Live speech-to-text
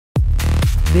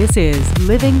This is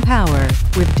Living Power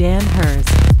with Dan Hurst.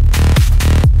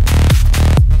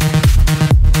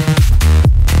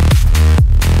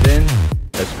 Then,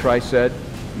 as Christ said,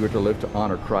 you are to live to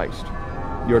honor Christ.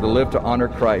 You are to live to honor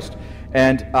Christ.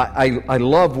 And I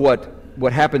love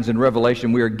what happens in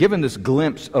Revelation. We are given this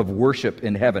glimpse of worship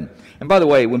in heaven. And by the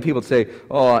way, when people say,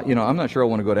 I'm not sure I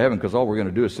want to go to heaven because all we're going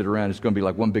to do is sit around, it's going to be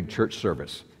like one big church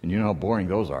service. And you know how boring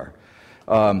those are.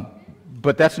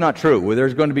 But that's not true.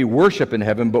 There's going to be worship in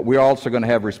heaven, but we're also going to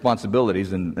have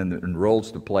responsibilities and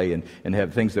roles to play and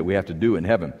have things that we have to do in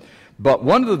heaven. But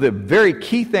one of the very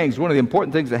key things, one of the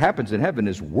important things that happens in heaven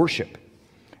is worship.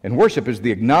 And worship is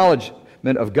the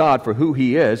acknowledgement of God for who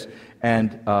He is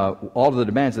and all of the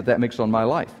demands that makes on my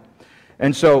life.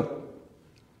 And so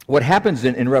what happens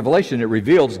in Revelation, it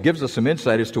reveals, gives us some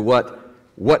insight as to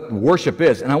what worship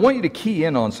is. And I want you to key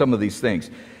in on some of these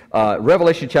things.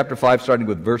 Revelation chapter 5, starting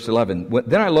with verse 11.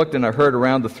 Then I looked and I heard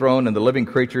around the throne and the living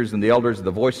creatures and the elders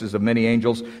the voices of many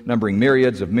angels, numbering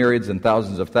myriads of myriads and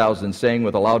thousands of thousands, saying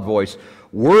with a loud voice,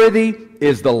 "Worthy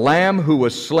is the Lamb who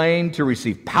was slain to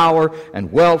receive power and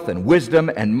wealth and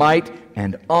wisdom and might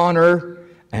and honor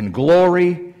and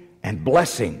glory and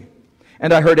blessing."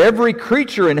 And I heard every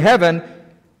creature in heaven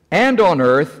and on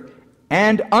earth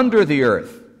and under the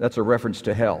earth. That's a reference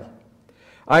to hell.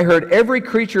 I heard every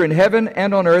creature in heaven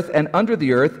and on earth and under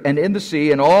the earth and in the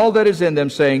sea and all that is in them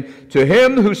saying, "To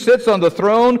Him who sits on the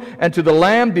throne and to the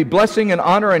Lamb be blessing and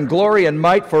honor and glory and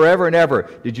might forever and ever."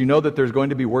 Did you know that there's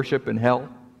going to be worship in hell?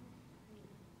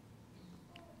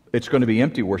 It's going to be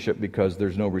empty worship because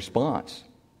there's no response.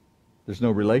 There's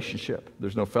no relationship.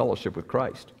 There's no fellowship with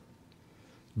Christ.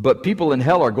 But people in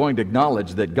hell are going to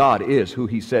acknowledge that God is who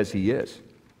He says He is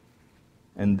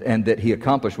and that He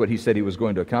accomplished what He said He was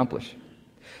going to accomplish.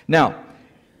 Now,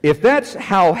 if that's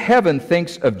how heaven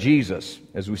thinks of Jesus,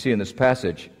 as we see in this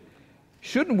passage,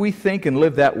 shouldn't we think and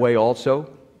live that way also?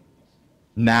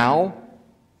 Now?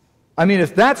 I mean,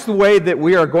 if that's the way that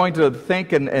we are going to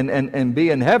think and be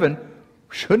in heaven,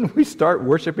 shouldn't we start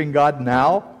worshiping God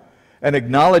now and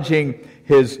acknowledging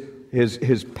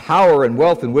His power and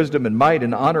wealth and wisdom and might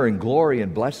and honor and glory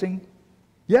and blessing?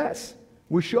 Yes,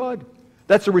 we should.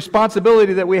 That's a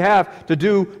responsibility that we have to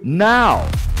do now.